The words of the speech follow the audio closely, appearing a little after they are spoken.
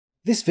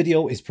This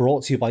video is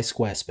brought to you by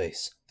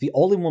Squarespace, the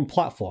all-in-one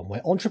platform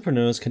where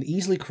entrepreneurs can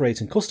easily create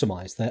and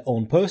customize their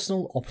own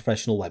personal or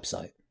professional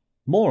website.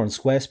 More on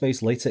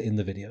Squarespace later in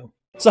the video.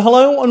 So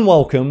hello and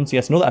welcome to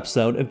yet another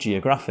episode of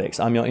Geographics.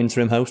 I'm your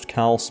interim host,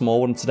 Karl,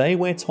 and today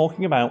we're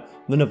talking about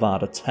the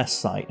Nevada test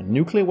site and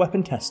nuclear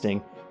weapon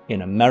testing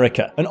in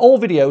America. And all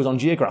videos on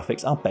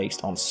Geographics are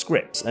based on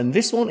scripts, and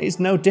this one is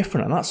no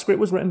different, and that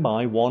script was written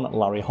by one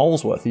Larry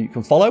Holsworth, who you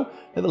can follow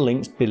at the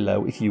links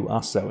below if you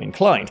are so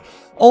inclined.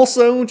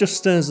 Also,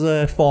 just as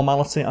a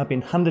formality, I've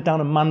been handed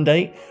down a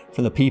mandate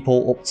from the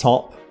people up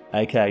top,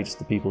 aka just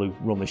the people who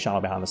run the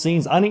channel behind the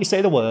scenes. I need to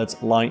say the words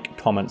like,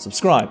 comment,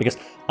 subscribe, because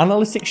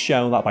analytics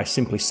show that by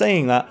simply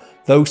saying that,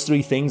 those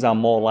three things are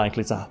more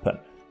likely to happen.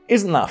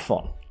 Isn't that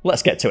fun?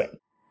 Let's get to it.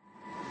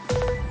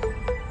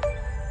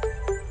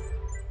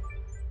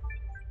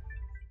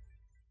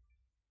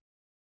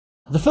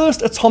 The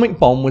first atomic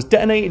bomb was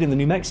detonated in the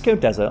New Mexico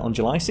desert on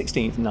July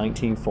 16,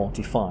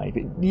 1945.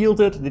 It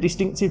yielded the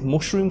distinctive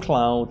mushroom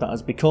cloud that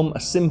has become a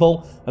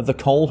symbol of the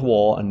Cold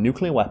War and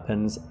nuclear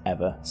weapons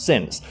ever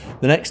since.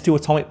 The next two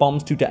atomic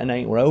bombs to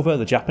detonate were over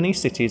the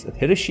Japanese cities of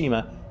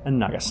Hiroshima and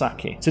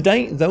Nagasaki. To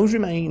date, those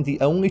remain the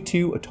only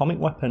two atomic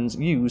weapons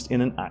used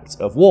in an act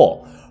of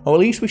war, or at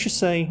least we should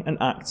say an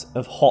act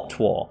of hot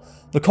war.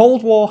 The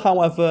Cold War,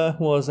 however,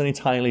 was an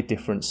entirely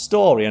different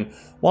story, and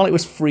while it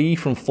was free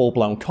from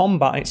full-blown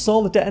combat, it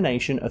saw the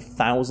detonation of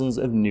thousands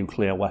of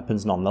nuclear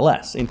weapons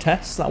nonetheless, in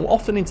tests that were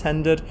often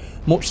intended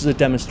much as a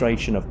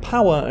demonstration of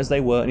power as they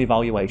were an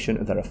evaluation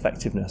of their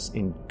effectiveness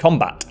in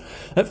combat.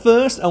 At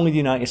first, only the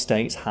United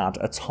States had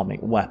atomic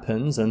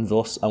weapons, and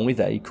thus only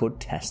they could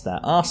test their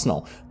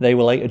arsenal. They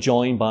were later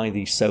joined by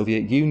the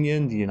Soviet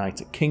Union, the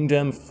United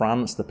Kingdom,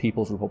 France, the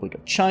People's Republic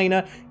of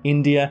China,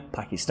 India,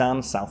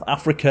 Pakistan, South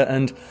Africa,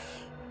 and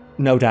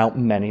no doubt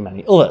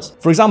many others.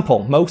 For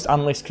example, most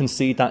analysts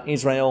concede that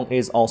Israel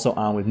is also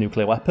armed with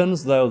nuclear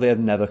weapons, though they have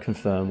never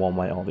confirmed one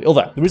way or the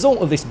other. The result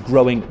of this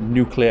growing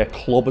nuclear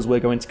club, as we're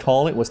going to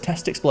call it, was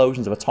test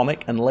explosions of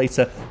atomic and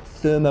later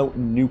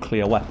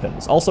thermonuclear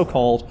weapons, also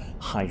called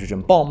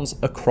hydrogen bombs,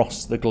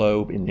 across the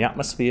globe, in the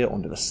atmosphere,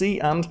 under the sea,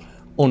 and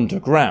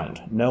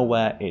underground.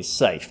 Nowhere is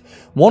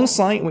safe. One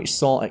site which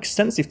saw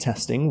extensive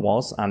testing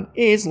was and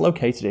is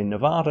located in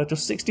Nevada,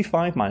 just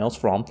 65 miles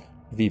from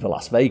Viva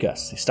Las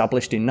Vegas.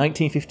 Established in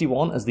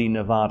 1951 as the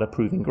Nevada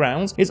Proving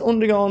Grounds, it's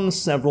undergone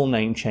several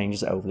name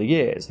changes over the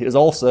years. It has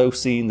also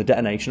seen the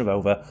detonation of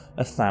over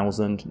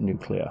 1,000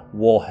 nuclear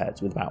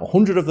warheads, with about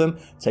 100 of them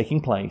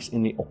taking place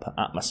in the upper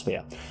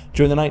atmosphere.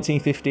 During the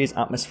 1950s,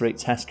 atmospheric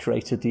tests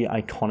created the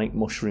iconic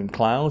mushroom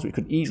clouds, which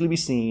could easily be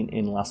seen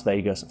in Las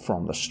Vegas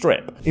from the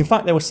Strip. In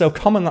fact, they were so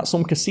common that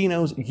some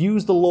casinos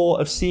used the law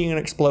of seeing an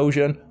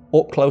explosion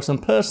up close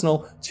and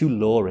personal to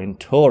lure in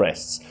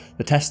tourists.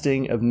 The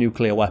testing of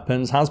nuclear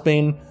weapons has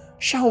been,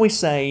 shall we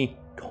say,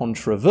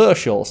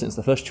 controversial since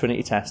the first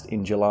Trinity test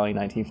in July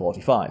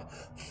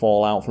 1945.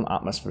 Fallout from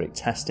atmospheric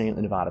testing at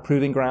the Nevada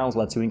Proving Grounds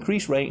led to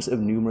increased rates of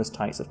numerous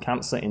types of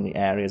cancer in the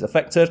areas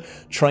affected,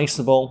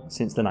 traceable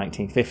since the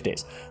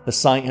 1950s. The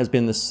site has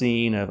been the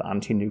scene of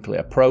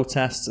anti-nuclear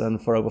protests and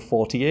for over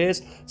 40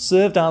 years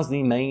served as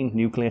the main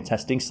nuclear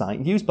testing site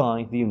used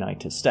by the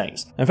United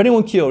States. And for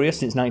anyone curious,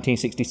 since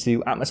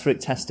 1962, atmospheric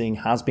testing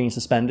has been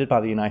suspended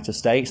by the United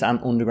States and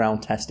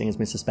underground testing has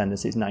been suspended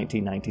since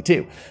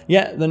 1992.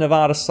 Yet the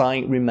Nevada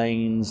site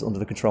remains under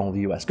the control of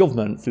the US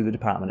government through the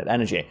Department of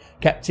Energy,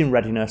 kept in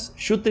readiness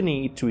should the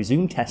need to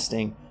resume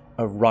testing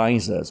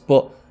arises.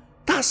 But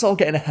that's all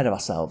getting ahead of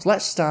ourselves.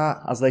 Let's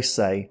start, as they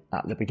say,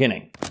 at the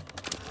beginning.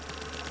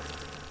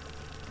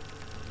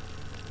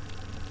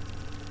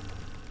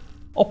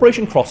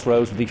 Operation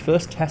Crossroads was the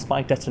first test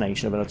by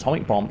detonation of an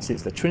atomic bomb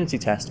since the Trinity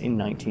test in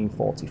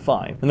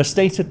 1945, and the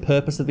stated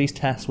purpose of these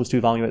tests was to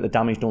evaluate the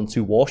damage done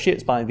to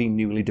warships by the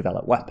newly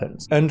developed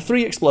weapons. And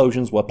 3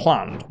 explosions were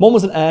planned. One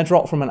was an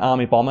airdrop from an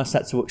army bomber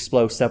set to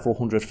explode several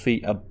hundred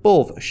feet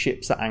above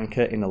ships at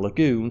anchor in a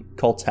lagoon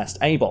called Test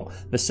Able.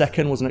 The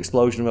second was an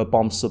explosion of a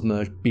bomb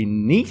submerged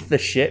beneath the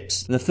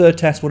ships, and the third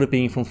test would have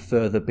been from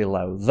further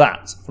below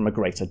that, from a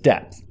greater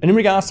depth. And in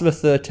regards to the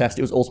third test,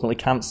 it was ultimately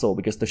cancelled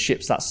because the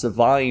ships that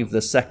survived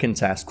the second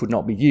test could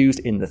not be used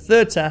in the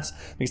third test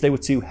because they were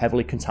too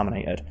heavily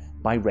contaminated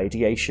by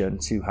radiation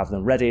to have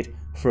them readied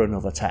for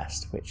another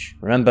test, which,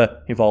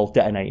 remember, involved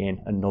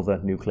detonating another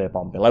nuclear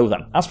bomb below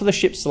them. As for the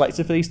ships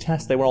selected for these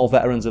tests, they were all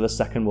veterans of the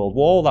Second World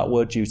War that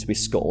were due to be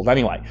scuttled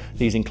anyway.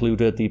 These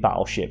included the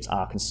battleships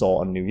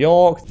Arkansas and New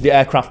York, the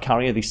aircraft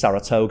carrier the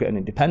Saratoga and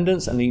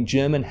Independence, and the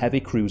German heavy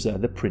cruiser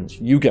the Prinz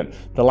Eugen.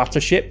 The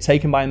latter ship,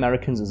 taken by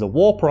Americans as a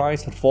war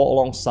prize, had fought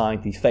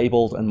alongside the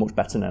fabled and much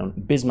better known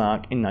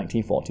Bismarck in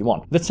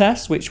 1941. The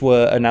tests, which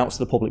were announced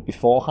to the public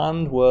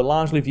beforehand, were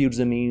largely viewed as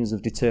a means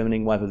of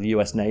determining whether the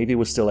US Navy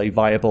was still a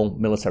viable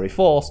military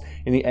force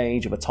in the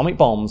age of atomic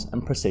bombs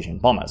and precision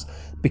bombers.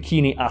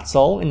 Bikini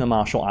Atoll in the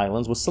Marshall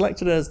Islands was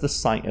selected as the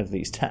site of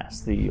these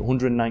tests. The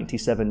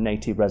 197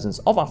 native residents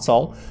of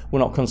Atoll were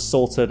not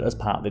consulted as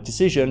part of the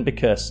decision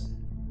because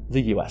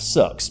the US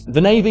sucks.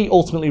 The Navy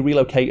ultimately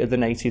relocated the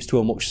natives to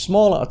a much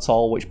smaller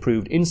atoll which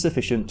proved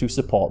insufficient to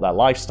support their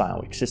lifestyle,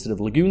 which consisted of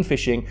lagoon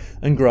fishing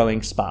and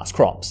growing sparse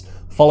crops.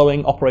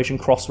 Following Operation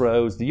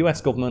Crossroads, the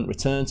US government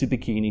returned to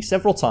Bikini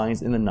several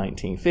times in the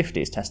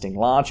 1950s, testing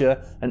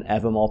larger and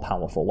ever more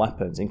powerful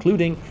weapons,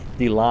 including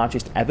the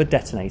largest ever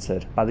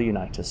detonated by the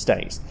United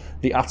States.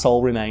 The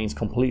atoll remains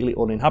completely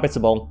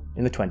uninhabitable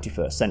in the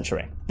 21st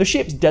century. The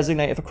ships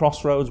designated for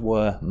Crossroads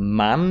were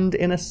manned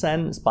in a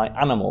sense by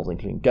animals,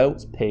 including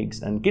goats,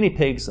 pigs, and guinea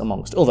pigs,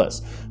 amongst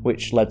others,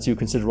 which led to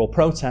considerable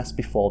protests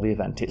before the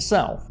event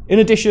itself. In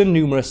addition,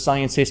 numerous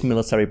scientists,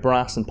 military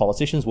brass, and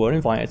politicians were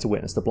invited to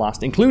witness the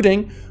blast,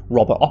 including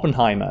Robert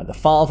Oppenheimer, the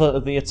father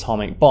of the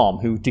atomic bomb,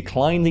 who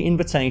declined the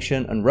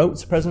invitation and wrote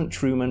to President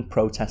Truman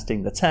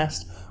protesting the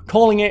test,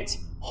 calling it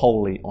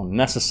wholly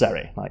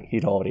unnecessary. Like,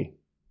 he'd already,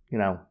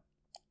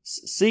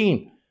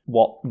 seen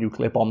what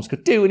nuclear bombs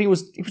could do, and he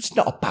was just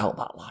not about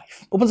that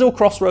life. Up until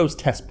Crossroads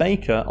Test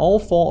Baker, all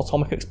 4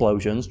 atomic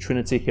explosions,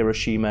 Trinity,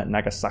 Hiroshima,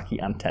 Nagasaki,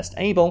 and Test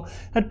Able,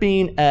 had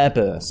been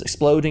airbursts,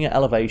 exploding at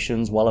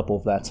elevations well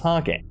above their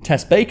target.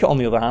 Test Baker, on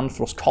the other hand,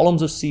 thrust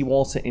columns of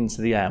seawater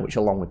into the air, which,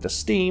 along with the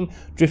steam,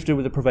 drifted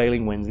with the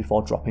prevailing winds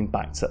before dropping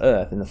back to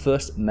Earth in the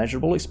first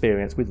measurable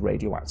experience with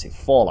radioactive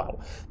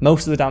fallout.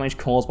 Most of the damage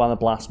caused by the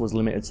blast was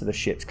limited to the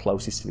ships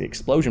closest to the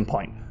explosion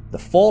point. The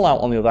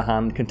fallout, on the other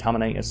hand,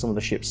 contaminated some of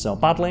the ships so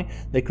badly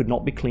they could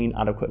not be cleaned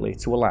adequately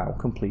to allow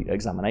complete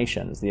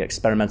examinations. The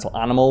experimental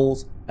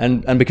animals,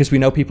 and because we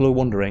know people are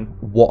wondering,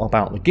 what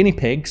about the guinea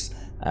pigs?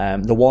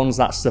 The ones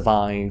that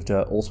survived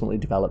ultimately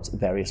developed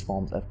various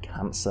forms of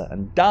cancer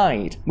and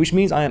died. Which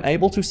means I am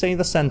able to say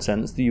the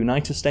sentence, the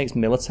United States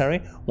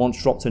military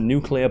once dropped a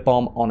nuclear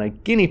bomb on a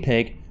guinea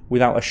pig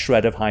without a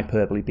shred of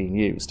hyperbole being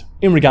used.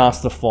 In regards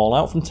to the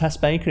fallout from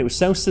Test Baker, it was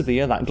so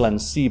severe that Glenn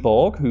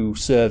Seaborg, who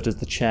served as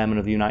the chairman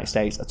of the United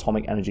States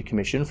Atomic Energy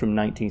Commission from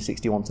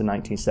 1961 to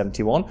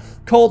 1971,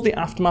 called the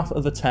aftermath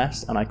of the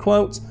test, and I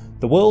quote,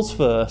 "the world's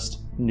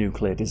first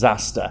nuclear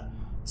disaster.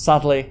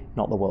 Sadly,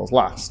 not the world's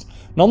last."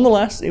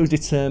 Nonetheless, it was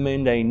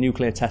determined a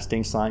nuclear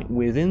testing site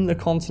within the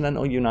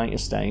continental United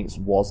States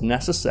was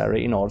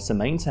necessary in order to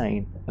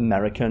maintain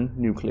American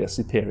nuclear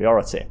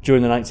superiority.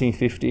 During the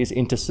 1950s,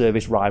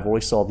 inter-service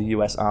rivalry saw the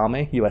US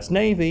Army, US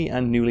Navy,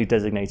 and newly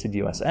designated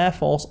US Air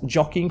Force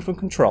jockeying for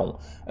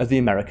control of the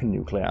American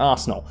nuclear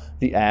arsenal.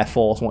 The Air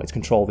Force wanted to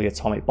control the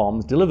atomic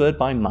bombs delivered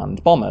by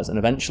manned bombers and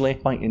eventually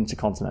by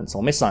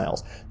intercontinental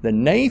missiles. The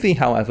Navy,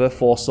 however,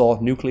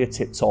 foresaw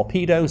nuclear-tipped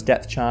torpedoes,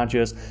 depth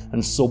charges,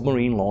 and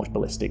submarine-launched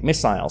ballistic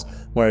missiles,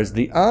 whereas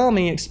the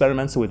Army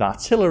experimented with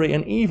artillery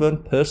and even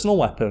personal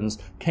weapons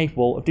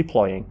capable of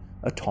deploying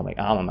atomic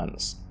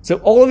armaments. So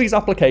all of these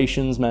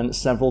applications meant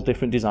several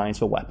different designs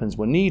for weapons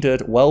were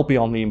needed, well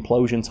beyond the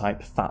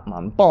implosion-type Fat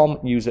Man bomb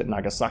used at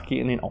Nagasaki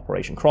and in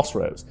Operation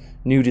Crossroads.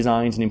 New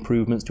designs and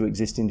improvements to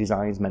existing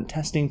designs meant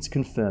testing to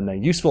confirm their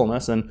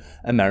usefulness, and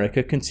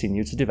America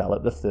continued to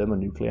develop the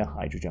thermonuclear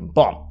hydrogen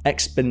bomb,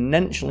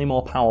 exponentially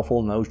more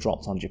powerful than those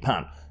dropped on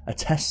Japan. A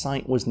test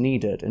site was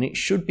needed, and it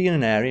should be in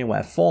an area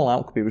where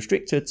fallout could be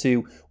restricted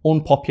to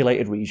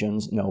unpopulated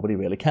regions nobody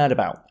really cared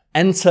about.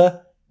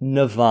 Enter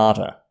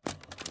Nevada.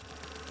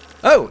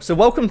 Oh, so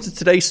welcome to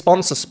today's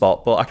sponsor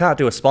spot, but I can't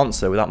do a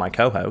sponsor without my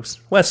co-host.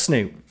 Where's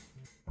Snoop?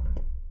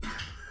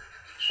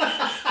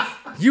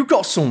 You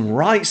got some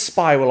right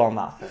spiral on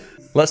that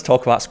thing. Let's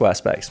talk about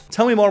Squarespace.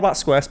 Tell me more about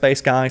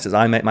Squarespace, guys, as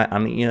I make my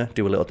Anita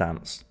do a little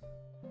dance.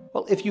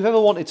 Well, if you've ever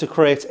wanted to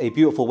create a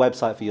beautiful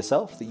website for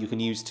yourself that you can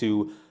use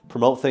to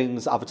promote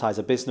things, advertise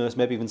a business,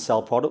 maybe even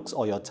sell products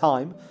or your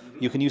time,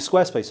 you can use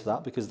Squarespace for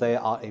that because they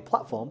are a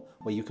platform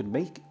where you can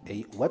make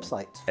a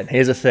website. And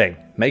here's the thing,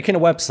 making a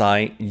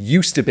website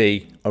used to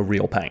be a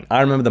real pain.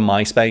 I remember the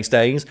MySpace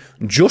days,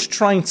 just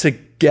trying to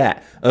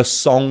get a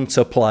song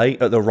to play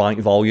at the right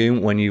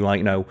volume when you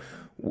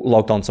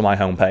logged onto my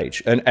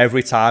homepage. And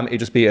every time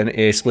it'd just be an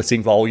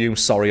ear-splitting volume,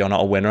 sorry you're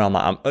not a winner. I'm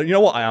like, you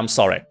know what, I am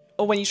sorry.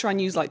 Or when you try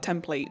and use like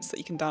templates that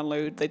you can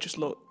download, they just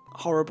look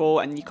horrible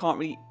and you can't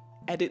really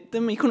edit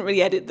them. You couldn't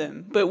really edit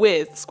them. But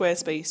with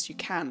Squarespace, you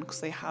can,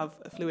 because they have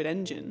a fluid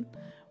engine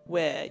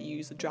where you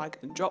use the drag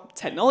and drop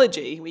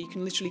technology where you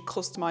can literally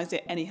customize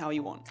it anyhow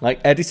you want. Like,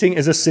 editing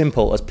is as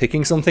simple as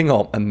picking something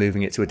up and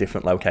moving it to a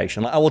different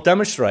location. Like, I will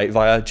demonstrate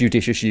via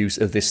judicious use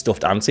of this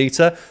stuffed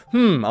anteater.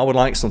 I would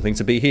like something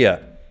to be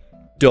here.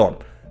 Done.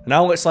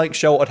 Now let's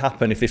show what would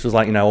happen if this was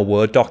a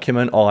Word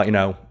document or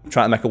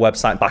trying to make a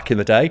website back in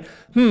the day.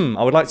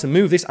 I would like to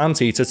move this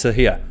anteater to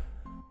here.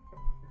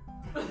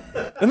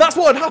 And that's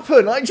what would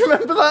happen. Do you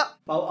remember that?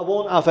 I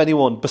won't have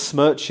anyone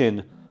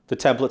besmirching the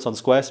templates on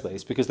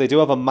Squarespace because they do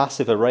have a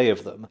massive array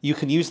of them. You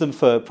can use them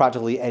for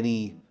practically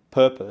any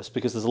purpose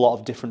because there's a lot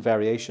of different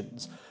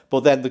variations.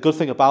 But then the good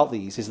thing about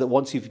these is that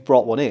once you've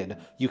brought one in,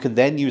 you can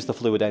then use the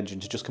fluid engine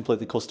to just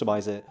completely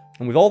customize it.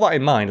 And with all that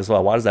in mind as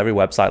well, why does every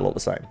website look the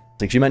same?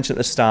 Because you mentioned at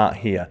the start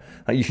here,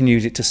 you can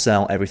use it to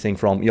sell everything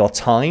from your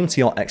time to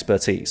your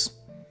expertise.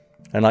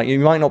 And like, you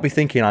might not be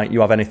thinking like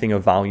you have anything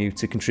of value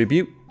to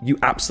contribute. You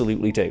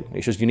absolutely do.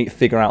 It's just you need to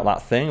figure out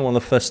that thing. One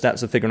of the first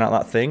steps of figuring out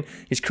that thing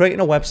is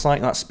creating a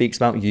website that speaks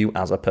about you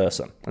as a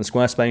person. And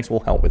Squarespace will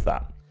help with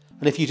that.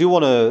 And if you do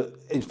want to,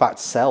 in fact,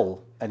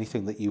 sell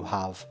anything that you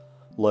have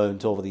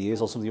learned over the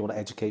years or something you want to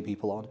educate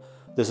people on,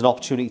 there's an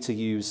opportunity to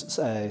use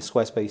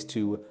Squarespace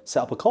to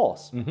set up a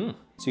course.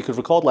 So you could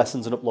record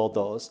lessons and upload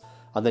those,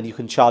 and then you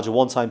can charge a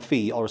one-time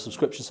fee or a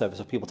subscription service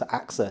for people to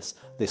access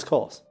this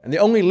course. And the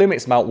only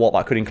limits about what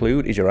that could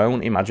include is your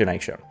own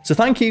imagination. So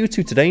thank you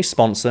to today's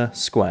sponsor,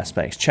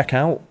 Squarespace. Check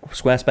out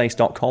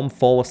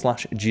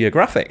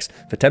squarespace.com/geographics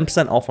for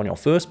 10% off on your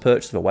first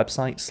purchase of a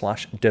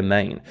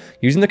website/domain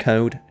using the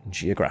code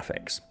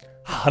Geographics.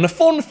 And a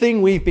fun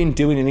thing we've been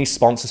doing in these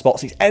sponsor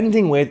spots is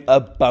ending with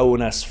a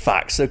bonus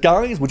fact. So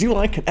guys, would you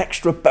like an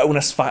extra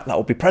bonus fact that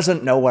will be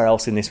present nowhere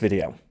else in this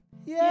video?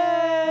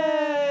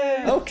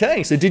 Yay!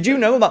 Okay, so did you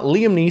know that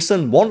Liam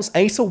Neeson once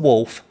ate a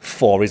wolf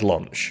for his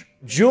lunch?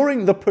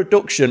 During the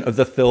production of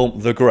the film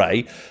The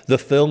Grey, the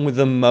film with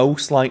the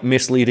most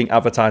misleading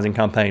advertising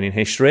campaign in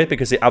history,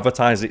 because it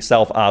advertises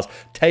itself as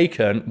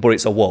Taken, but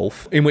it's a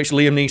wolf, in which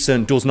Liam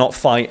Neeson does not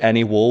fight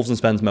any wolves and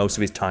spends most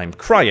of his time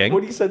crying.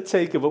 When you said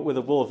Taken, but with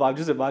a wolf, I'm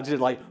just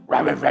imagining like...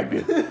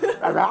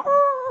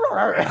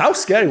 How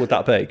scary would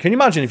that be? Can you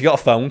imagine if you got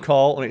a phone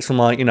call and it's from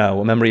a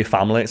member of your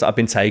family, it's like, I've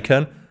been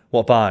taken?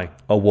 What by?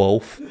 A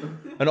wolf?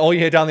 And all you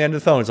hear down the end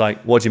of the phone is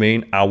like, what do you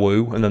mean?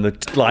 Awoo. And then the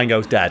line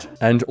goes dead.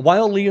 And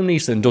while Liam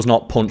Neeson does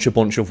not punch a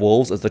bunch of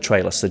wolves, as the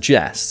trailer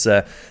suggests,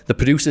 the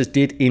producers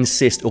did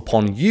insist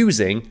upon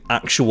using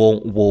actual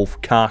wolf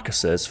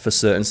carcasses for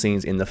certain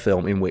scenes in the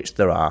film in which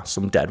there are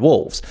some dead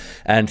wolves.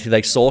 And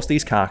they sourced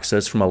these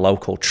carcasses from a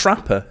local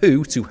trapper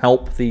who, to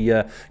help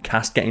the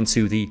cast get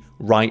into the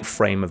right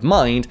frame of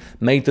mind,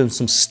 made them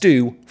some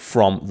stew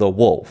from the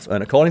wolf.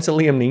 And according to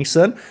Liam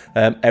Neeson,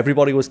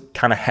 everybody was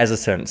kind of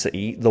hesitant to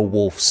eat the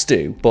wolf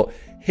stew, but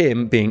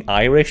him, being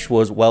Irish,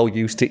 was well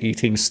used to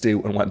eating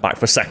stew and went back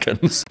for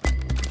seconds.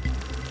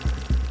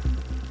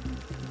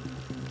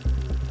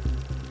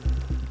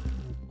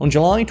 On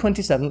July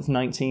 27th,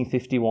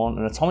 1951,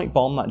 an atomic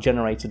bomb that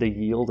generated a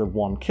yield of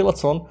 1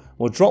 kiloton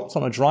was dropped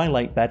on a dry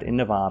lake bed in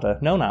Nevada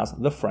known as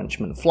the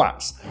Frenchman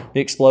Flats.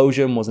 The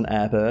explosion was an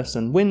airburst,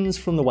 and winds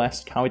from the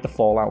west carried the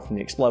fallout from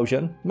the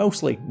explosion,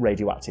 mostly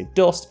radioactive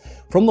dust,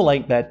 from the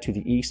lake bed to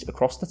the east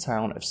across the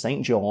town of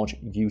St. George,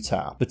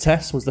 Utah. The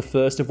test was the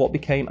first of what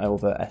became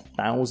over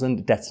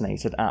 1,000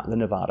 detonated at the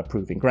Nevada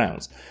Proving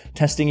Grounds.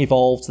 Testing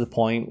evolved to the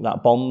point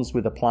that bombs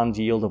with a planned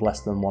yield of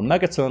less than 1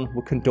 megaton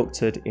were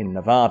conducted in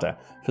Nevada.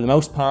 For the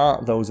most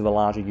part, those of a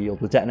larger yield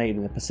were detonated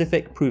in the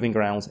Pacific Proving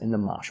Grounds in the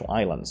Marshall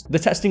Islands. The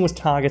testing was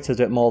targeted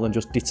at more than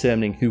just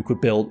determining who could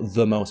build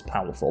the most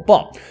powerful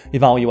bomb.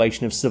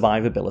 Evaluation of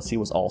survivability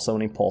was also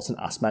an important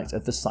aspect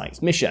of the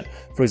site's mission.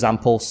 For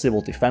example,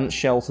 civil defense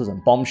shelters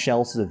and bomb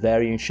shelters of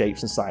varying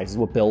shapes and sizes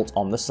were built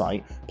on the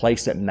site,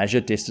 placed at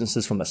measured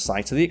distances from the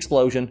site of the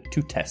explosion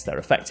to test their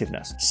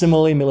effectiveness.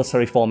 Similarly,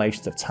 military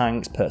formations of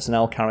tanks,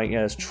 personnel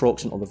carriers,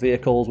 trucks and other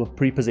vehicles were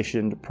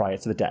pre-positioned prior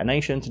to the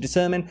detonation to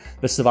determine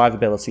the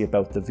survivability of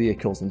both the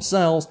vehicles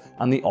themselves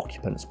and the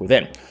occupants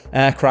within.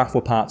 Aircraft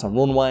were parked on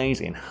runways,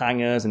 in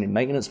hangars and in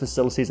maintenance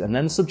facilities, and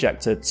then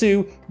subjected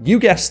to, you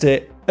guessed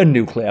it, a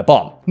nuclear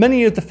bomb.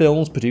 Many of the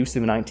films produced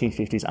in the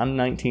 1950s and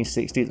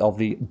 1960s of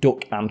the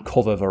duck and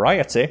cover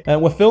variety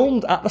were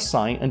filmed at the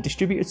site and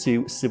distributed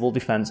to civil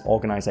defense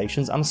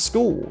organizations and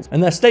schools,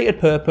 and their stated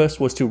purpose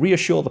was to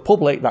reassure the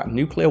public that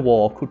nuclear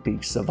war could be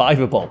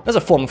survivable. As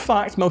a fun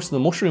fact, most of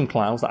the mushroom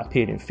clouds that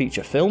appeared in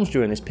feature films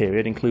during this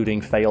period, including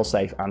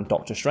Failsafe and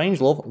Dr.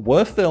 Strangelove,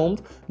 were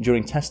filmed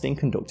during testing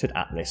conducted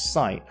at this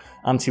site.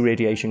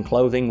 Anti-radiation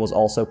clothing was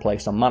also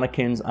placed on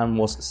mannequins and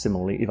was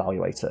similarly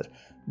evaluated.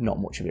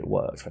 Not much of it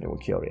worked, for anyone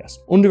curious.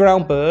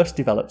 Underground bursts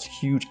developed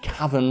huge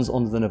caverns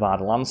under the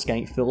Nevada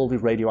landscape filled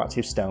with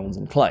radioactive stones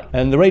and clay.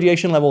 And the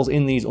radiation levels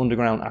in these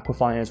underground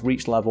aquifers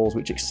reached levels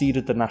which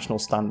exceeded the national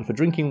standard for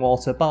drinking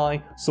water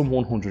by some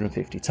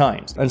 150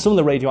 times. And some of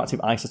the radioactive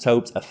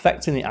isotopes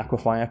affecting the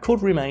aquifer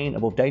could remain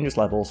above dangerous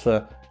levels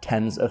for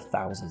tens of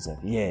thousands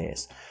of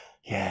years.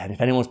 Yeah, and if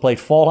anyone's played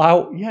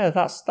Fallout, yeah,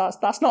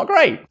 that's not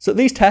great. So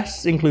these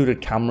tests included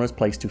cameras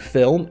placed to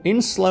film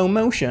in slow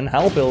motion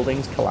how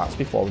buildings collapse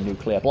before a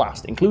nuclear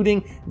blast,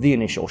 including the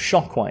initial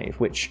shockwave,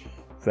 which,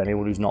 for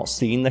anyone who's not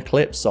seen the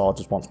clips or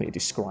just wants me to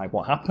describe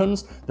what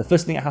happens, the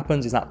first thing that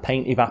happens is that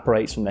paint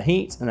evaporates from the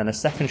heat, and then a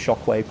second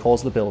shockwave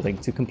causes the building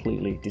to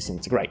completely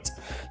disintegrate.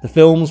 The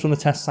films from the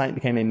test site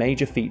became a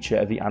major feature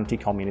of the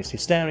anti-communist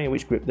hysteria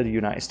which gripped the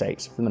United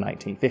States from the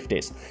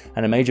 1950s,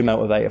 and a major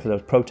motivator for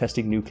those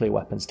protesting nuclear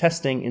weapons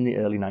testing in the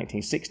early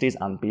 1960s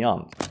and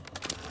beyond.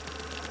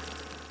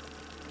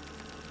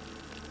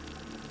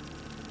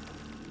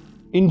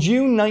 In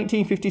June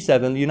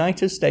 1957, the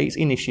United States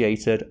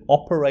initiated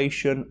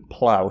Operation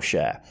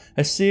Plowshare,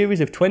 a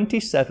series of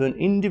 27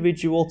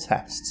 individual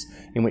tests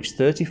in which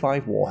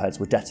 35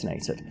 warheads were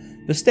detonated.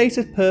 The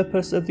stated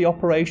purpose of the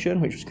operation,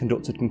 which was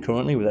conducted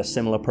concurrently with a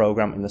similar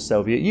program in the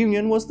Soviet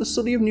Union, was the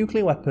study of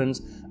nuclear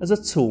weapons as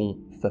a tool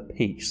for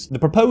peace. The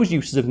proposed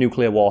uses of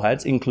nuclear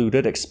warheads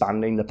included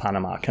expanding the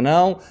Panama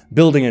Canal,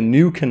 building a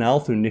new canal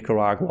through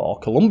Nicaragua or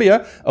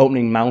Colombia,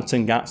 opening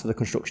mountain gaps for the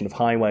construction of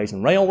highways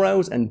and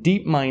railroads, and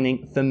deep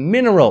mining for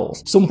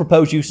minerals. Some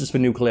proposed uses for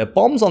nuclear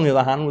bombs, on the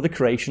other hand, were the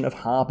creation of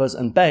harbours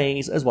and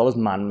bays, as well as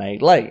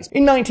man-made lakes.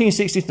 In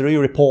 1963, a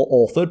report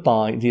authored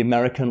by the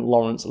American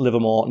Lawrence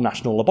Livermore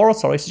National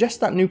Laboratory suggests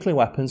that nuclear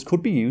weapons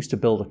could be used to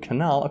build a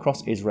canal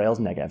across Israel's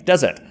Negev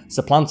desert,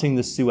 supplanting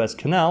the Suez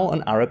Canal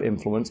and Arab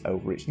influence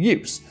over its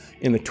use.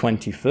 In the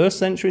 21st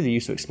century, the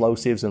use of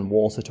explosives and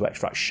water to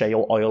extract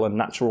shale oil and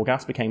natural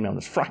gas became known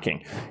as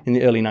fracking. In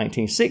the early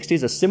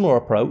 1960s, a similar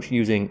approach,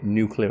 using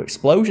nuclear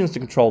explosions to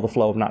control the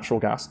flow of natural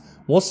gas,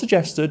 was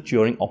suggested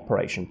during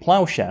Operation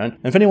Ploughshare. And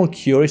if anyone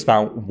curious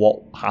about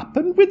what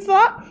happened with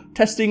that,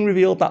 testing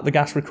revealed that the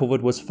gas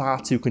recovered was far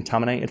too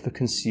contaminated for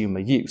consumer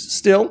use.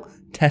 Still,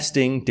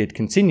 testing did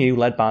continue,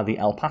 led by the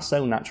El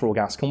Paso Natural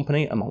Gas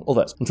Company, among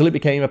others, until it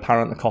became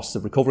apparent the costs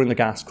of recovering the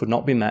gas could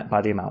not be met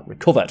by the amount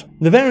recovered.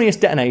 The various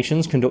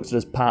detonations conducted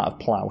as part of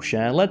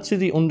Ploughshare led to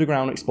the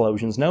underground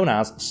explosions known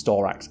as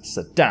Storax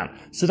Sedan.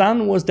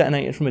 Sedan was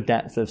detonated from a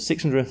depth of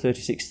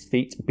 636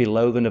 feet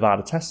below the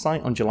Nevada test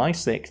site on July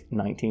 6,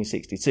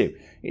 1962.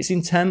 Its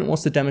intent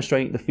was to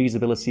demonstrate the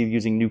feasibility of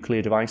using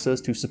nuclear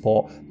devices to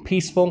support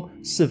peaceful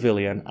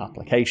civilian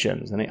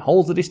applications, and it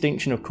holds the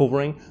distinction of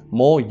covering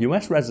more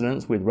US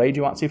residents with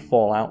radioactive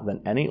fallout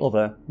than any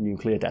other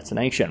nuclear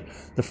detonation.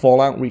 The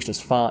fallout reached as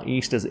far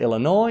east as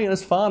Illinois and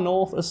as far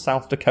north as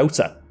South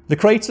Dakota. The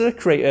crater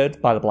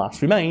created by the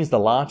blast remains the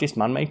largest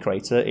man-made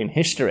crater in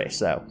history,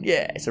 so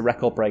yeah, it's a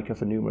record breaker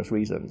for numerous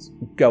reasons.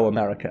 Go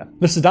America.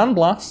 The Sedan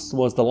blast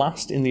was the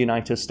last in the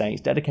United States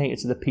dedicated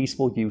to the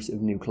peaceful use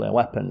of nuclear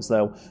weapons,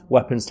 though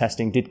weapons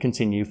testing did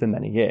continue for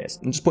many years.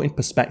 And just put in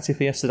perspective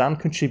here, Sedan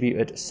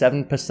contributed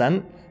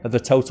 7% of the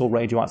total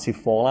radioactive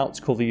fallout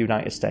to cover the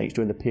United States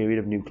during the period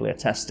of nuclear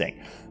testing.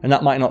 And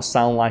that might not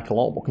sound like a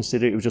lot, but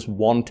consider it was just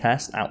one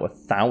test out of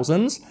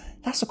thousands,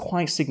 that's a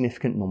quite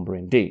significant number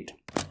indeed.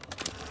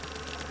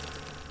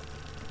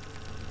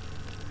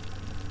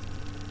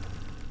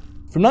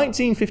 From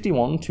 1951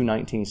 to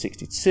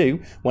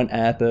 1962, when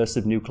airbursts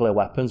of nuclear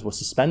weapons were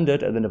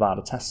suspended at the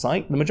Nevada test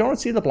site, the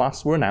majority of the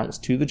blasts were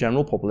announced to the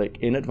general public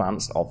in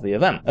advance of the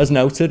event. As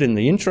noted in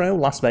the intro,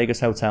 Las Vegas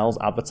hotels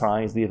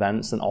advertised the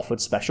events and offered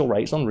special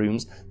rates on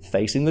rooms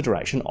facing the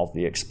direction of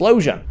the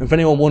explosion. And for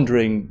anyone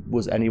wondering,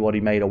 was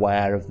anybody made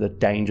aware of the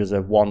dangers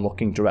of one,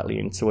 looking directly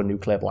into a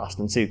nuclear blast,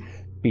 and two,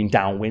 being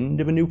downwind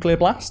of a nuclear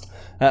blast?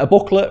 A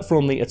booklet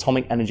from the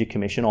Atomic Energy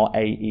Commission, or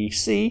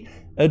AEC,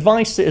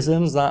 advised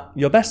citizens that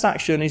your best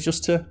action is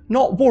just to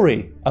not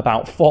worry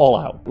about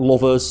fallout.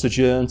 Lovers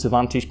sojourn to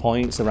vantage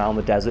points around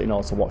the desert in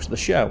order to watch the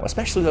show,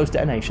 especially those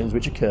detonations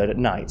which occurred at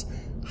night.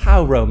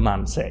 How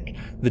romantic.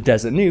 The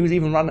Desert News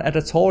even ran an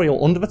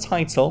editorial under the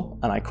title,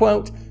 and I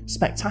quote,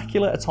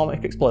 "Spectacular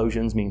atomic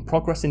explosions mean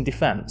progress in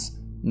defense.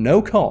 No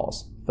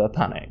cause for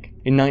panic."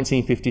 In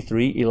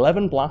 1953,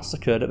 11 blasts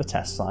occurred at the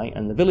test site,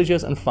 and the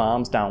villagers and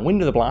farms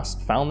downwind of the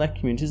blast found their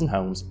communities and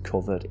homes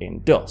covered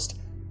in dust.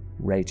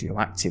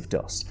 Radioactive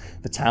dust.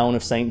 The town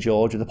of St.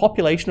 George, with a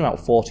population of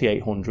about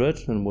 4,800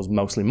 and was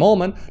mostly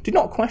Mormon, did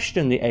not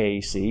question the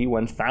AEC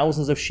when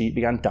thousands of sheep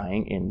began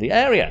dying in the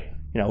area.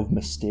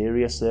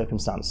 Mysterious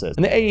circumstances.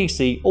 And the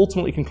AEC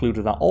ultimately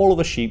concluded that all of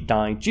the sheep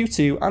died due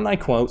to, and I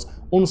quote,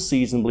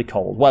 unseasonably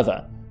cold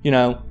weather.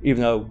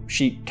 Even though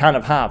sheep kind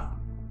of have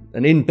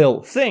an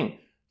inbuilt thing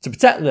to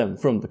protect them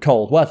from the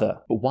cold weather.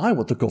 But why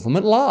would the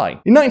government lie?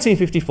 In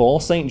 1954,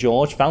 St.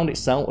 George found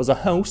itself as a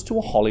host to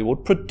a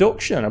Hollywood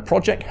production, a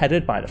project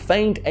headed by the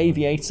famed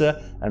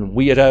aviator and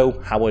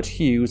weirdo Howard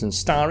Hughes and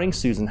starring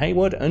Susan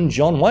Hayward and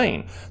John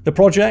Wayne. The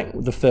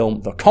project, the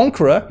film The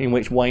Conqueror, in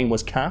which Wayne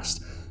was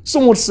cast,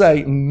 some would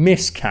say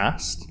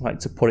miscast, like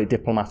to put it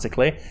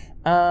diplomatically,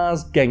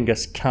 as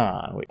Genghis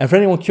Khan. And for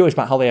anyone curious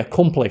about how they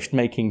accomplished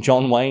making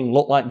John Wayne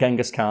look like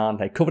Genghis Khan,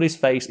 they covered his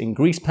face in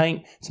grease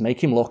paint to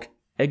make him look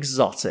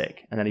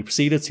exotic, and then he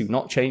proceeded to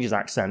not change his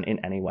accent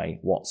in any way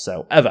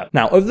whatsoever.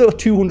 Now, of the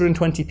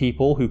 220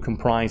 people who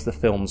comprised the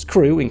film's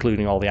crew,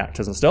 including all the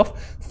actors and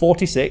stuff,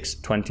 46,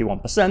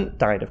 21%,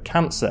 died of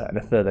cancer, and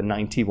a further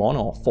 91,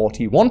 or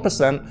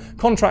 41%,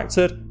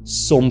 contracted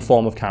some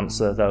form of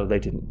cancer, though they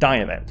didn't die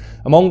of it.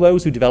 Among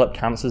those who developed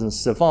cancers and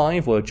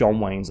survived were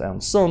John Wayne's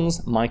own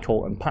sons,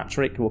 Michael and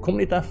Patrick, who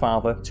accompanied their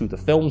father to the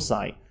film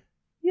site.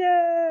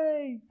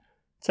 Yay!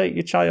 Take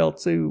your child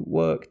to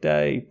work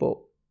day, but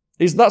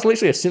that's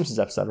literally a Simpsons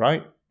episode,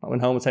 right? Like when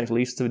Homer takes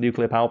Lisa to the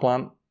nuclear power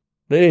plant.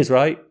 It is,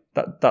 right?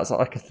 That's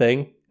like a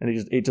thing, and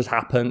it just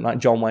happened. Like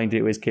John Wayne did it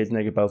to his kids, and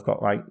they both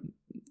got like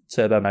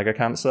turbo mega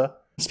cancer.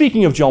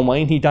 Speaking of John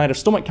Wayne, he died of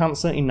stomach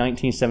cancer in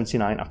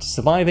 1979 after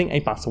surviving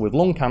a battle with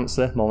lung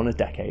cancer more than a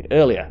decade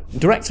earlier.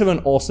 Director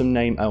and Awesome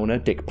Name owner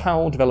Dick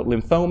Powell developed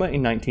lymphoma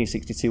in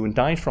 1962 and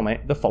died from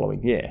it the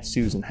following year.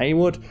 Susan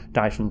Hayward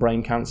died from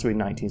brain cancer in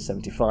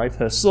 1975.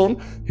 Her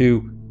son,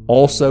 who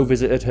Also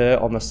visited her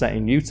on the set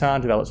in Utah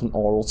and developed an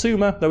oral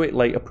tumour, though it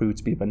later proved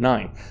to be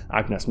benign.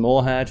 Agnes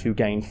Moorehead, who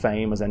gained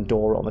fame as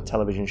Endora on the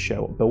television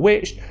show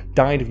Bewitched,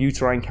 died of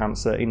uterine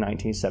cancer in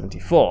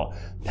 1974.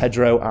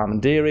 Pedro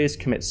Armendariz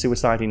commits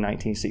suicide in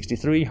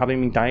 1963,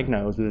 having been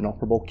diagnosed with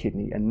inoperable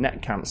kidney and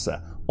neck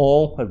cancer.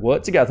 All had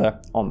worked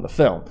together on the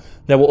film.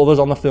 There were others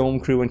on the film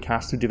crew and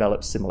cast who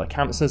developed similar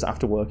cancers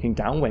after working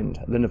downwind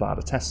at the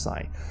Nevada test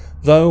site.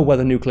 Though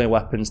whether nuclear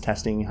weapons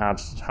testing had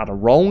a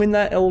role in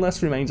their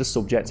illness remains a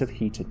subject of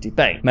heated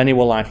debate. Many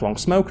were lifelong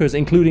smokers,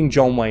 including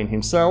John Wayne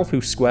himself,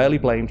 who squarely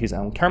blamed his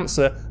own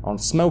cancer on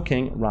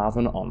smoking rather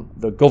than on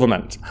the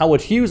government.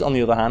 Howard Hughes, on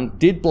the other hand,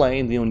 did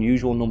blame the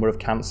unusual number of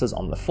cancers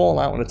on the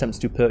fallout and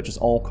attempted to purchase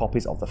all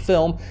copies of the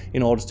film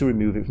in order to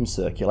remove it from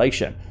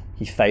circulation.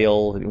 He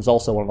failed, and it was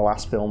also one of the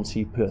last films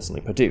he personally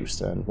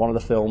produced, and one of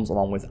the films,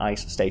 along with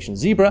Ice Station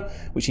Zebra,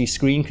 which he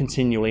screened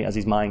continually as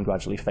his mind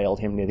gradually failed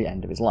him near the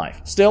end of his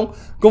life. Still,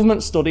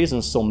 government studies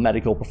and some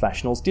medical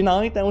professionals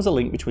denied there was a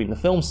link between the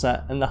film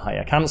set and the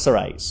higher cancer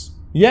rates.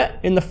 Yet,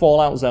 in the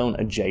fallout zone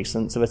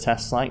adjacent to the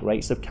test site,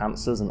 rates of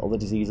cancers and other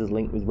diseases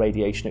linked with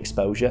radiation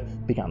exposure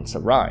began to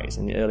rise.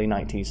 In the early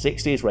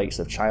 1960s, rates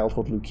of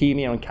childhood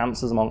leukemia and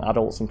cancers among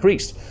adults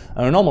increased,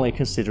 an anomaly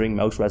considering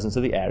most residents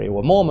of the area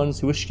were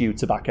Mormons who eschewed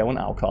tobacco and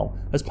alcohol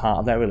as part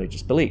of their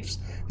religious beliefs.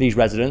 These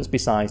residents,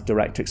 besides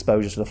direct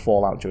exposure to the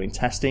fallout during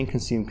testing,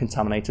 consumed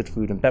contaminated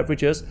food and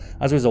beverages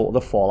as a result of the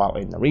fallout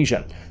in the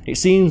region. It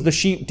seems the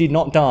sheep did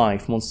not die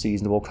from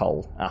unseasonable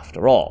cold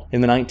after all.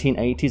 In the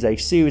 1980s, a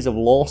series of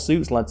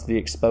lawsuits led to the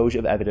exposure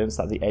of evidence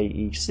that the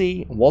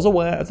AEC was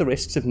aware of the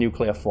risks of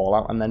nuclear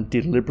fallout and then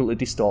deliberately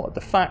distorted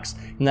the facts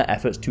in their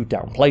efforts to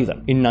downplay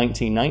them. In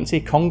 1990,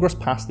 Congress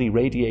passed the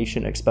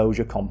Radiation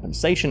Exposure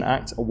Compensation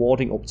Act,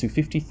 awarding up to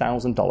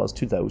 $50,000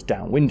 to those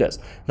downwinders,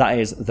 that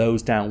is,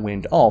 those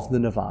downwind of the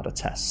Nevada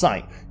test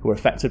site, who were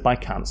affected by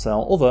cancer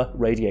or other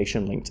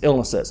radiation-linked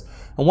illnesses.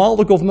 And while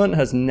the government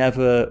has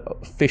never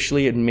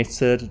officially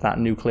admitted that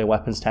nuclear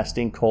weapons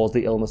testing caused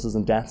the illnesses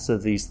and deaths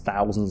of these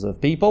thousands of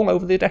people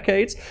over the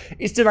decades,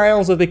 its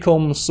denials have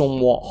become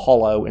somewhat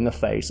hollow in the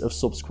face of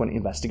subsequent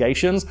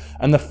investigations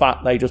and the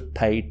fact they just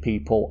paid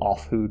people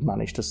off who'd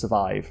managed to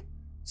survive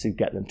to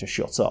get them to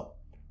shut up.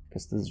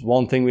 Because there's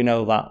one thing we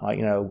know that,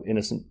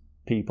 innocent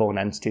people and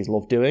entities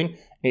love doing,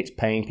 it's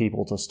paying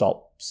people to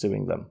stop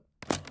suing them.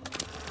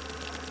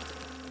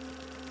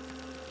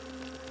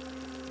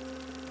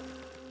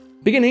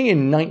 Beginning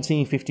in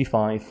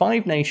 1955,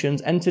 5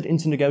 nations entered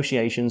into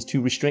negotiations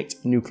to restrict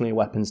nuclear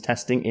weapons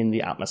testing in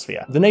the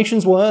atmosphere. The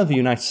nations were the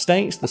United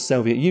States, the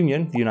Soviet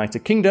Union, the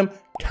United Kingdom,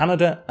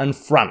 Canada, and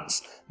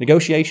France.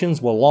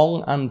 Negotiations were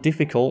long and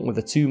difficult, with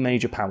the two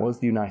major powers,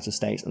 the United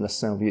States and the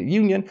Soviet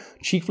Union,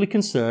 chiefly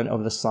concerned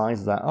over the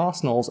size of their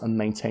arsenals and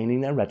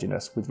maintaining their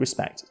readiness with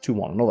respect to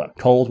one another.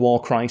 Cold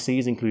War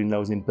crises, including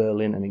those in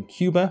Berlin and in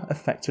Cuba,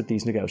 affected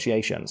these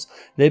negotiations.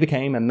 They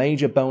became a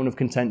major bone of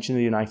contention in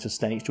the United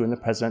States during the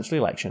presidential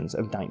elections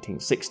of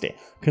 1960.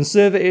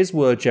 Conservatives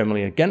were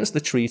generally against the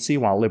treaty,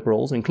 while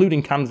liberals,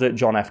 including candidate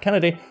John F.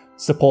 Kennedy,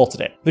 supported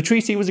it. The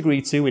treaty was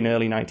agreed to in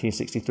early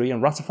 1963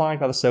 and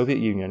ratified by the Soviet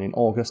Union in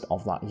August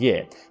of that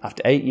year,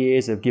 after 8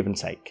 years of give and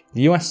take.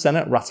 The US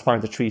Senate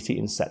ratified the treaty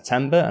in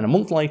September, and a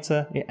month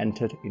later it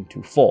entered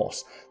into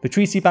force. The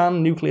treaty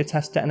banned nuclear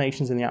test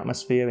detonations in the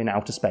atmosphere, in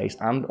outer space,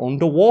 and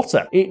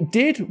underwater. It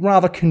did,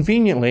 rather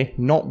conveniently,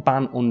 not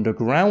ban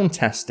underground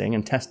testing,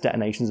 and test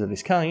detonations of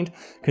this kind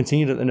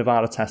continued at the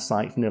Nevada test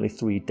site for nearly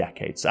 3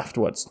 decades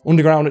afterwards.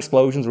 Underground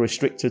explosions were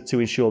restricted to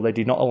ensure they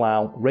did not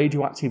allow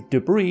radioactive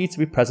debris to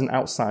be present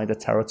outside the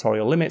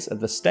territorial limits of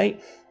the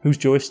state whose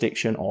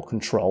jurisdiction or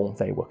control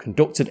they were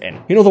conducted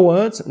in. In other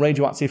words,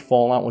 radioactive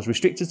fallout was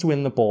restricted to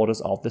within the borders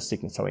of the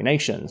signatory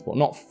nations, but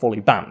not fully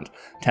banned.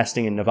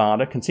 Testing in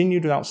Nevada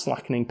continued without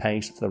slackening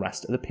pace for the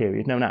rest of the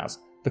period known as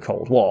the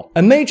Cold War.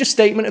 A major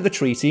statement of the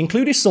treaty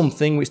included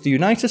something which the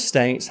United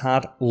States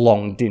had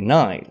long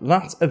denied,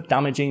 that of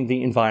damaging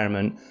the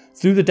environment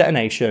through the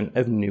detonation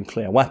of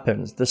nuclear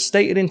weapons. The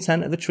stated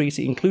intent of the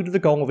treaty included the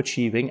goal of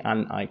achieving,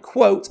 and I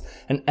quote,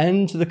 an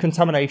end to the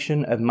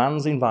contamination of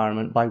man's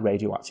environment by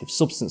radioactive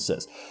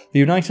substances. The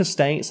United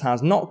States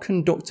has not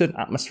conducted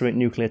atmospheric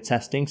nuclear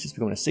testing since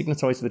becoming a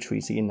signatory to the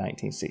treaty in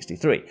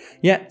 1963,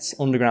 yet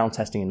underground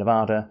testing in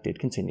Nevada did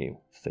continue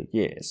for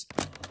years.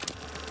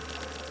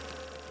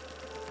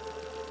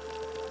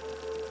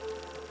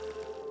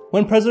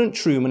 When President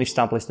Truman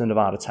established the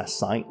Nevada test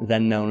site,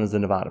 then known as the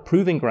Nevada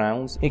Proving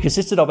Grounds, it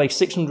consisted of a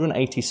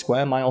 680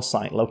 square mile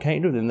site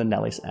located within the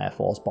Nellis Air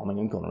Force Bombing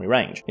and Gunnery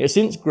Range. It has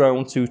since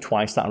grown to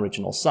twice that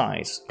original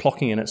size,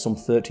 clocking in at some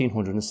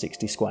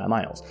 1,360 square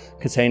miles,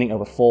 containing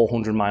over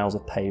 400 miles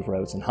of paved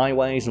roads and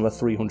highways, and over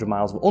 300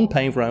 miles of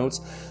unpaved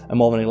roads, and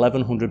more than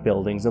 1,100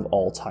 buildings of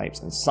all types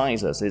and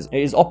sizes. It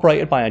is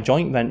operated by a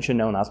joint venture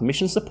known as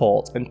Mission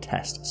Support and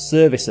Test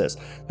Services.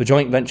 The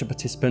joint venture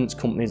participants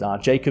companies are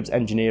Jacobs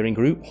Engineering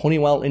Group,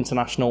 Honeywell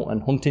International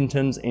and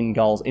Huntington's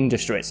Ingalls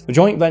Industries. The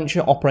joint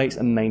venture operates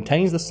and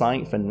maintains the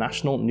site for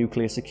National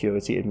Nuclear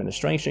Security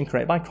Administration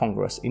created by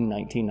Congress in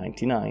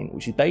 1999,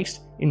 which is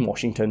based in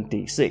Washington,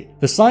 D.C.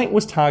 The site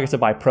was targeted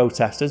by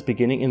protesters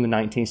beginning in the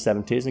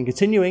 1970s and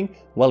continuing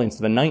well into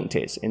the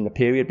 90s. In the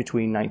period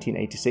between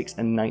 1986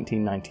 and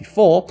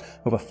 1994,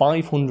 over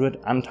 500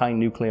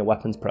 anti-nuclear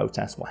weapons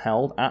protests were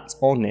held at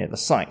or near the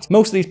site.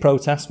 Most of these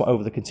protests were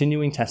over the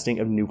continuing testing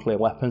of nuclear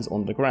weapons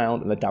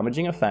underground and the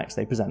damaging effects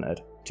they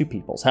presented to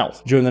people's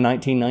health. During the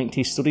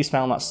 1990s, studies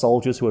found that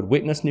soldiers who had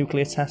witnessed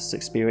nuclear tests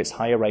experienced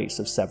higher rates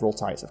of several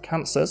types of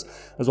cancers,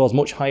 as well as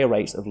much higher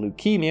rates of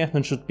leukemia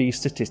than should be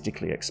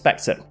statistically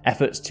expected.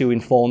 Efforts to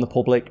inform the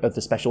public of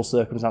the special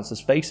circumstances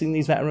facing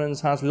these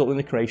veterans has resulted in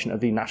the creation of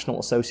the National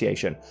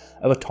Association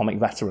of Atomic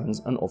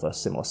Veterans and other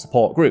similar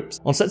support groups.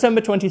 On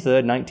September 23,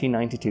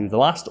 1992, the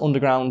last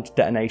underground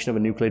detonation of a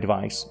nuclear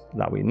device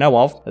that we know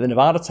of at the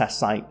Nevada test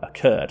site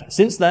occurred.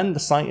 Since then, the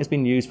site has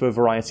been used for a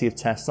variety of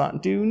tests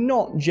that do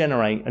not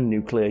generate a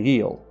nuclear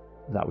yield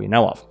that we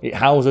know of. It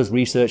houses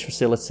research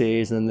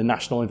facilities and the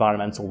National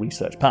Environmental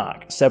Research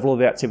Park. Several of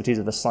the activities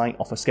of the site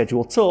offer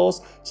scheduled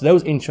tours to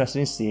those interested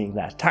in seeing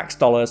their tax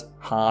dollars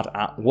hard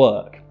at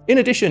work. In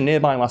addition,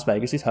 nearby Las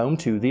Vegas is home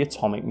to the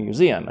Atomic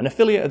Museum. An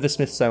affiliate of the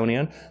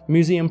Smithsonian, the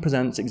museum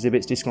presents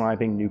exhibits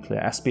describing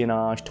nuclear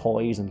espionage,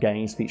 toys and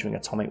games featuring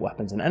atomic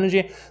weapons and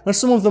energy, and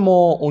some of the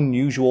more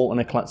unusual and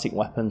eclectic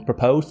weapons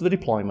proposed for the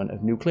deployment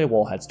of nuclear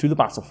warheads to the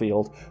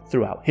battlefield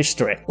throughout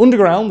history.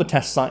 Underground, the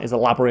test site is a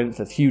labyrinth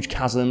of huge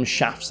chasms,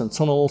 shafts and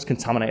tunnels,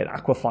 contaminated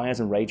aquifers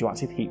and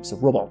radioactive heaps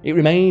of rubble. It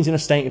remains in a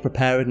state of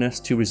preparedness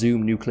to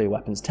resume nuclear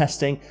weapons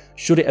testing,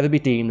 should it ever be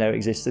deemed there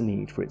exists a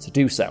need for it to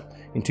do so.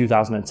 In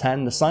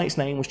 2010, the site's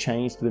name was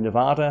changed to the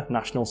Nevada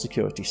National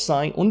Security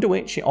Site, under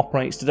which it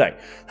operates today,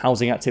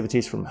 housing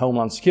activities from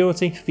Homeland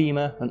Security,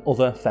 FEMA, and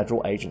other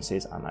federal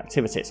agencies and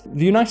activities.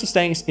 The United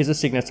States is a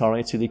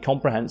signatory to the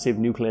Comprehensive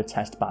Nuclear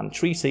Test Ban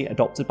Treaty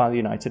adopted by the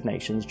United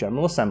Nations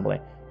General Assembly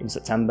in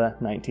September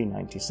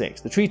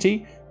 1996. The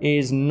treaty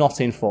is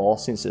not in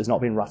force since it has not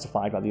been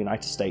ratified by the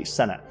United States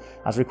Senate,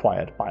 as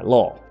required by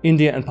law.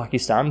 India and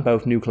Pakistan,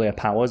 both nuclear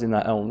powers in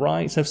their own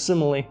rights, have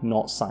similarly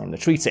not signed the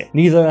treaty.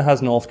 Neither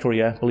has North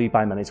Korea, believed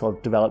by many to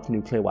have developed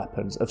nuclear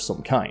weapons of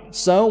some kind.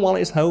 So, while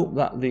it's hoped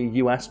that the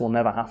US will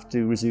never have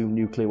to resume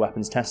nuclear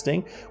weapons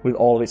testing, with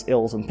all of its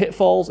ills and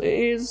pitfalls, it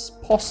is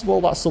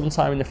possible that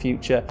sometime in the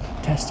future,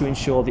 tests to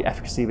ensure the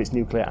efficacy of its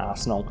nuclear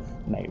arsenal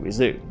may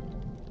resume.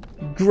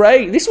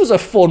 Great, this was a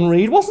fun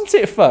read, wasn't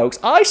it, folks?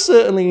 I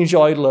certainly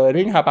enjoyed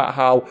learning about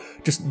how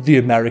just the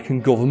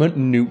American government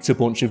nuked a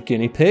bunch of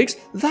guinea pigs.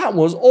 That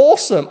was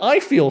awesome.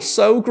 I feel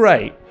so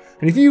great.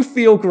 And if you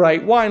feel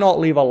great, why not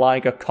leave a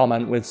like, a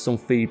comment with some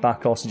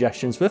feedback or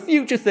suggestions for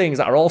future things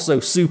that are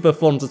also super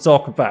fun to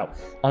talk about.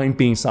 I'm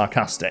being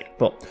sarcastic,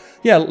 but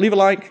yeah, leave a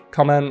like,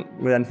 comment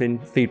with anything,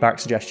 feedback,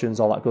 suggestions,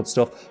 all that good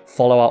stuff.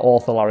 Follow our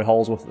author Larry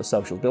Holsworth at the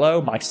socials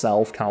below,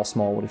 myself, Karl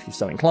Smallwood if you're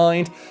so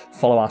inclined.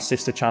 Follow our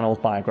sister channels,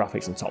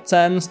 Biographics and Top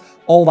 10s,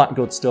 all that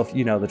good stuff,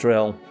 you know the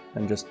drill.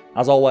 And just,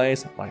 as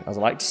always, as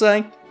I like to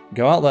say,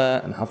 go out there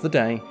and have the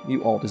day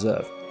you all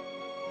deserve.